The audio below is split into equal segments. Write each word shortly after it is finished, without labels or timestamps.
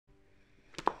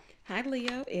Hi,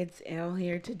 Leo. It's Elle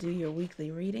here to do your weekly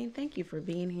reading. Thank you for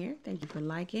being here. Thank you for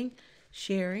liking,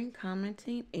 sharing,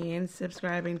 commenting, and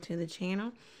subscribing to the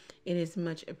channel. It is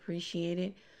much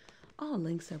appreciated. All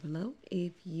links are below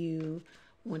if you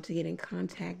want to get in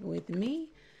contact with me.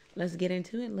 Let's get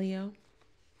into it, Leo.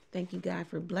 Thank you, God,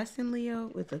 for blessing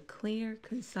Leo with a clear,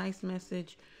 concise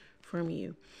message from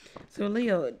you. So,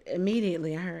 Leo,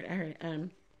 immediately I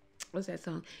heard, what's that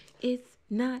song? It's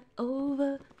not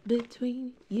over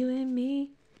between you and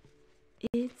me.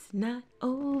 It's not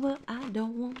over. I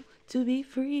don't want to be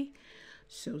free.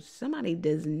 So somebody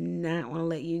does not want to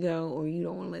let you go, or you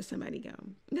don't want to let somebody go.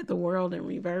 You got the world in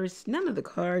reverse. None of the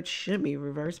cards should be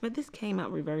reversed, but this came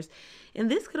out reversed. And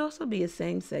this could also be a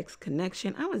same-sex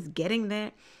connection. I was getting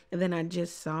that, and then I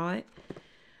just saw it.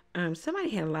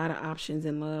 Somebody had a lot of options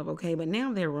in love, okay, but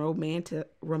now they're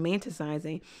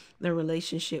romanticizing the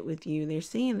relationship with you. They're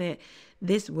seeing that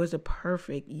this was a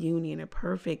perfect union, a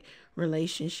perfect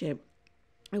relationship.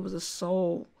 It was a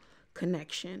soul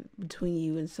connection between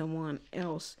you and someone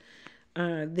else.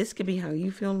 This could be how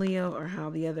you feel, Leo, or how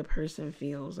the other person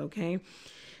feels, okay?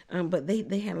 But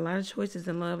they had a lot of choices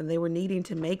in love, and they were needing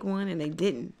to make one, and they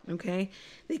didn't, okay?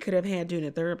 They could have had you in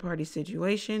a third-party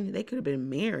situation. They could have been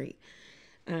married.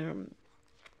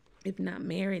 If not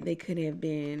married, they could have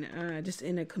been just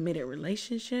in a committed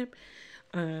relationship.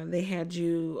 They had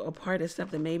you a part of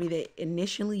something maybe that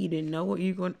initially you didn't know what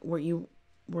you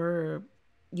were,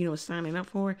 signing up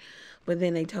for, but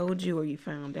then they told you or you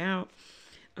found out.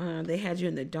 They had you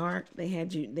in the dark. They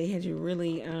had you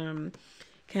really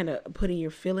kind of putting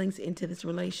your feelings into this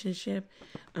relationship.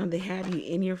 They have you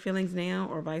in your feelings now,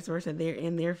 or vice versa. They're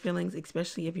in their feelings,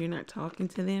 especially if you're not talking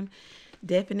to them.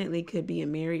 Definitely could be a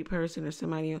married person or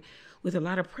somebody with a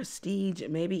lot of prestige.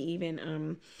 Maybe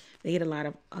even they get a lot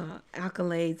of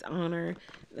accolades, honor.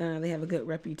 They have a good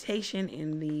reputation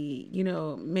in the,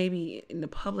 maybe in the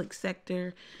public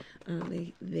sector.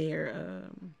 They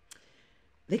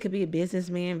could be a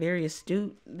businessman, very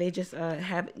astute. They just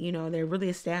they're really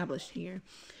established here.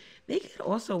 They could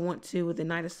also want to, with the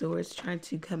Knight of Swords, trying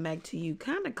to come back to you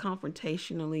kind of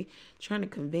confrontationally, trying to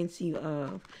convince you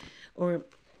of, or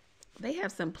they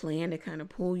have some plan to kind of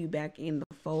pull you back in the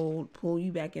fold, pull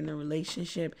you back in the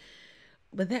relationship.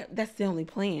 But that's the only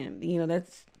plan.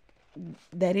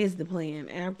 That is the plan.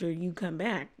 After you come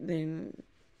back, then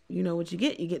you know what you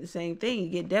get. You get the same thing. You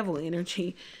get devil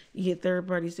energy. You get third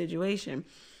party situation.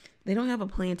 They don't have a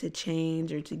plan to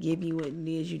change or to give you what it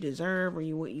is you deserve or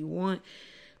what you want,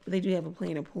 but they do have a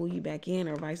plan to pull you back in,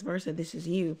 or vice versa. This is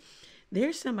you.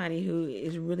 There's somebody who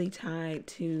is really tied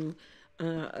to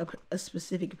a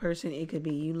specific person. It could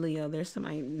be you, Leo. There's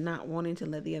somebody not wanting to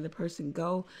let the other person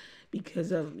go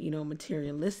because of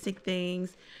materialistic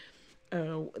things,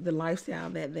 the lifestyle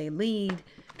that they lead.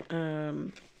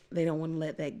 They don't want to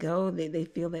let that go. They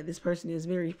feel that this person is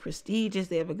very prestigious.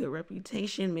 They have a good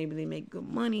reputation. Maybe they make good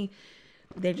money.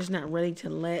 They're just not ready to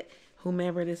let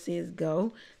whomever this is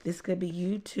go. This could be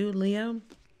you too, Leo.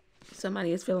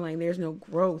 Somebody is feeling like there's no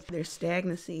growth, there's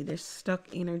stagnancy, there's stuck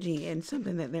energy in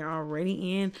something that they're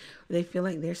already in. They feel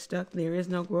like they're stuck. There is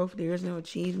no growth. There is no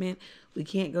achievement. We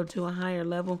can't go to a higher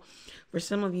level. For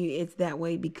some of you, it's that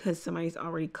way because somebody's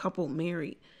already coupled,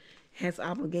 married, has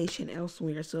obligation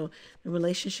elsewhere. So the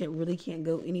relationship really can't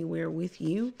go anywhere with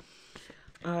you.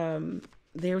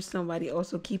 There's somebody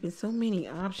also keeping so many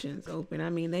options open. I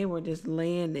mean, they were just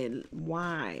laying it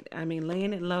wide. I mean,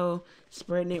 laying it low,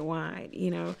 spreading it wide,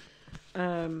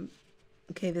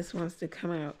 Okay, this wants to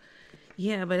come out.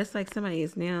 Yeah, but it's like somebody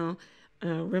is now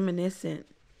reminiscing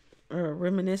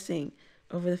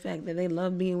over the fact that they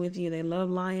love being with you. They love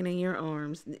lying in your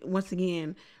arms. Once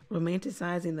again,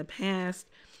 romanticizing the past.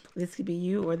 This could be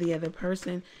you or the other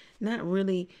person, not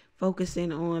really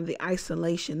focusing on the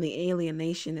isolation, the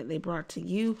alienation that they brought to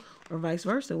you, or vice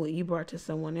versa, what you brought to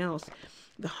someone else.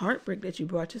 The heartbreak that you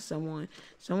brought to someone.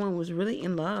 Someone was really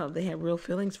in love. They had real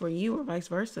feelings for you, or vice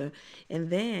versa. And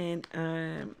then,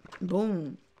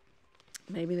 boom,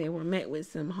 maybe they were met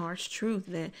with some harsh truth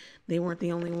that they weren't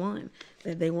the only one,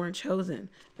 that they weren't chosen,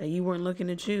 that you weren't looking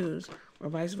to choose, or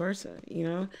vice versa,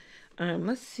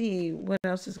 Let's see what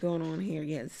else is going on here.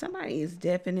 Yeah, somebody is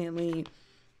definitely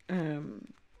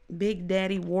Big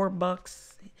Daddy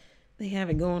Warbucks. They have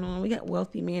it going on. We got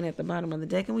wealthy man at the bottom of the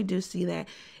deck, and we do see that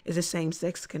is a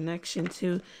same-sex connection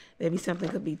too. Maybe something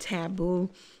could be taboo.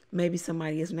 Maybe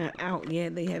somebody is not out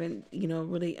yet. They haven't,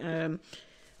 really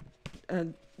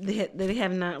they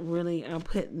have not really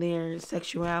put their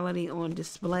sexuality on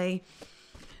display.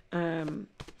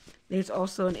 There's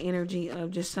also an energy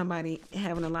of just somebody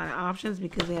having a lot of options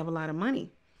because they have a lot of money.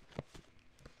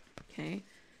 Okay.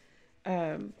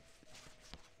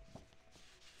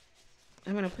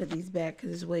 I'm going to put these back because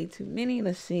there's way too many.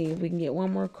 Let's see if we can get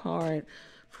one more card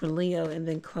for Leo and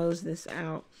then close this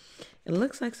out. It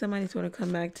looks like somebody's going to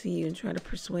come back to you and try to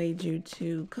persuade you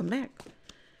to come back.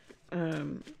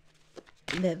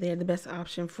 That they're the best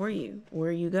option for you. Where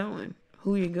are you going?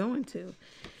 Who are you going to?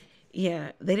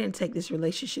 Yeah, they didn't take this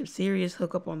relationship serious.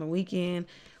 Hook up on the weekend.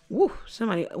 Woo,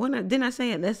 somebody, didn't I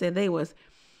say it? They said they was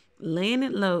laying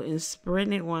it low and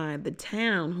spreading it wide. The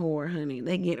town whore, honey.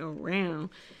 They get around.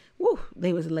 Woo,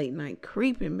 they was late night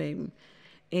creeping, baby.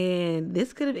 And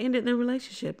this could have ended the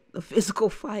relationship. A physical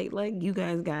fight, like you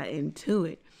guys got into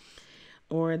it.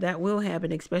 Or that will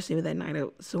happen, especially with that Knight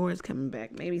of Swords coming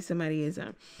back. Maybe somebody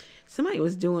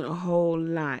was doing a whole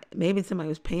lot. Maybe somebody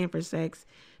was paying for sex,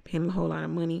 paying a whole lot of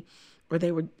money. Or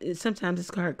sometimes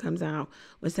this card comes out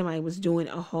when somebody was doing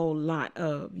a whole lot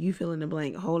of, you fill in the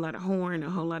blank, a whole lot of whoring, a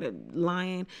whole lot of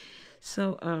lying.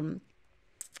 So,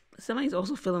 somebody's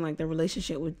also feeling like their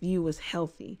relationship with you was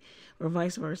healthy, or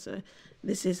vice versa.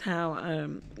 This is how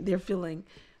they're feeling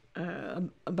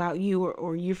about you,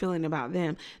 or you're feeling about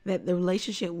them, that the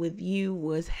relationship with you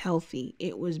was healthy.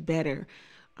 It was better.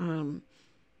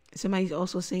 Somebody's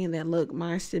also saying that, look,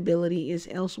 my stability is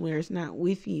elsewhere. It's not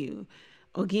with you.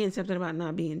 Again, something about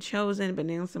not being chosen, but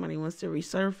now somebody wants to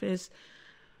resurface.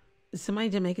 Somebody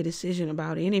didn't make a decision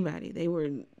about anybody. They were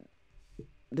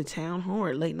the town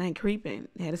whore, late night creeping.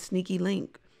 They had a sneaky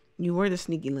link. You were the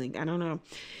sneaky link. I don't know.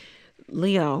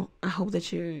 Leo, I hope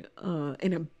that you're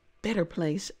in a better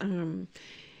place. And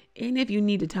if you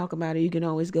need to talk about it, you can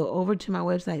always go over to my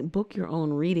website, book your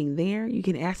own reading there. You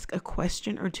can ask a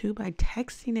question or two by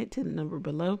texting it to the number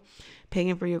below,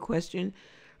 paying for your question,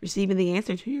 receiving the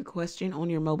answer to your question on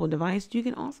your mobile device. You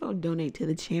can also donate to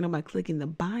the channel by clicking the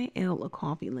Buy Elle a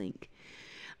Coffee link.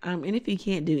 And if you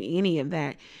can't do any of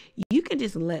that, you can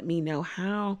just let me know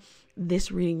how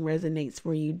this reading resonates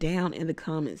for you down in the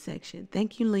comment section.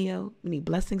 Thank you, Leo. Many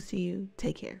blessings to you.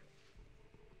 Take care.